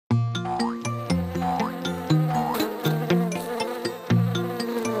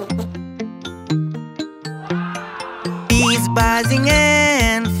buzzing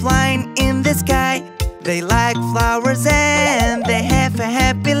and flying in the sky. They like flowers and they have a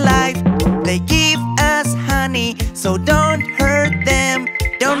happy life. They give us honey, so don't hurt them.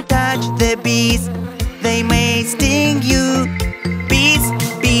 Don't touch the bees, they may sting you. Bees,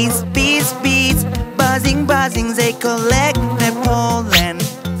 bees, bees, bees, buzzing, buzzing, they collect the pollen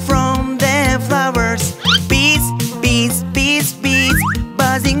from the flowers. Bees, bees, bees, bees,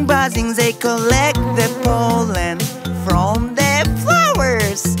 buzzing, buzzing, they collect the pollen from the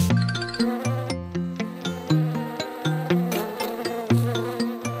flowers.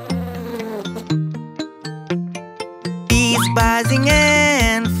 Bees buzzing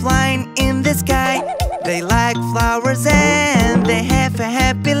and flying in the sky. They like flowers and they have a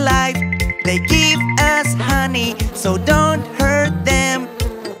happy life. They give us honey, so don't hurt them.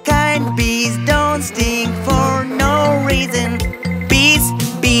 Kind bees don't sting for no reason. Bees,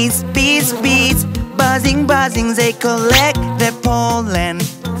 bees, bees, bees, buzzing, buzzing, they collect the pollen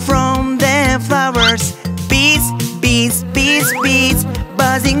from the flowers. Bees, bees, bees, bees,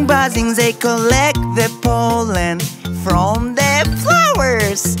 buzzing, buzzing, they collect the pollen from the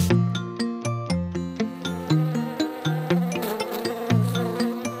flowers.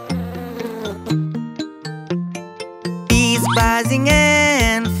 Bees buzzing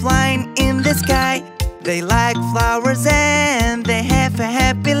and flying in the sky. They like flowers and they have a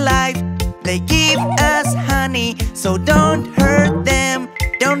happy life. They give us honey, so don't hurt them.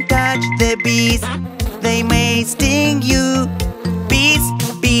 Don't touch the bees, they may sting you. Bees,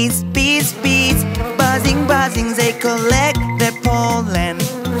 bees, bees, bees, buzzing, buzzing, they collect the pollen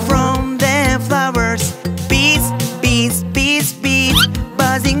from the flowers. Bees, bees, bees, bees,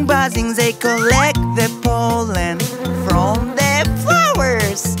 buzzing, buzzing, they collect